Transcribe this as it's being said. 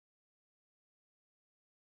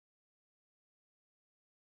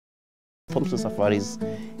Thomson Safaris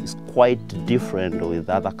is quite different with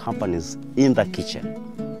other companies in the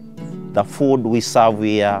kitchen. The food we serve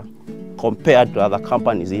here compared to other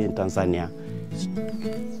companies in Tanzania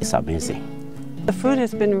is amazing. The food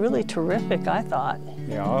has been really terrific, I thought.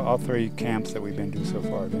 Yeah, all three camps that we've been to so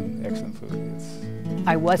far have been excellent food.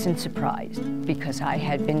 I wasn't surprised because I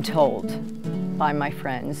had been told by my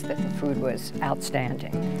friends that the food was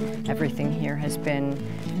outstanding. Everything here has been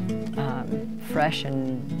fresh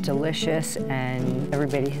and delicious, and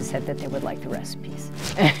everybody has said that they would like the recipes.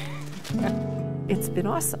 It's been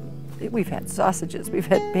awesome. We've had sausages, we've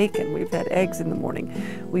had bacon, we've had eggs in the morning,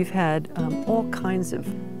 we've had all kinds of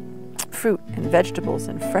fruit and vegetables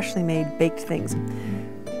and freshly made baked things.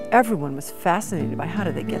 Everyone was fascinated by how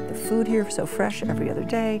do they get the food here so fresh every other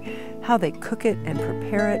day, how they cook it and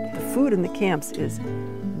prepare it. The food in the camps is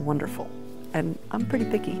wonderful, and I'm pretty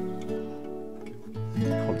picky.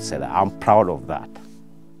 I would say that I'm proud of that.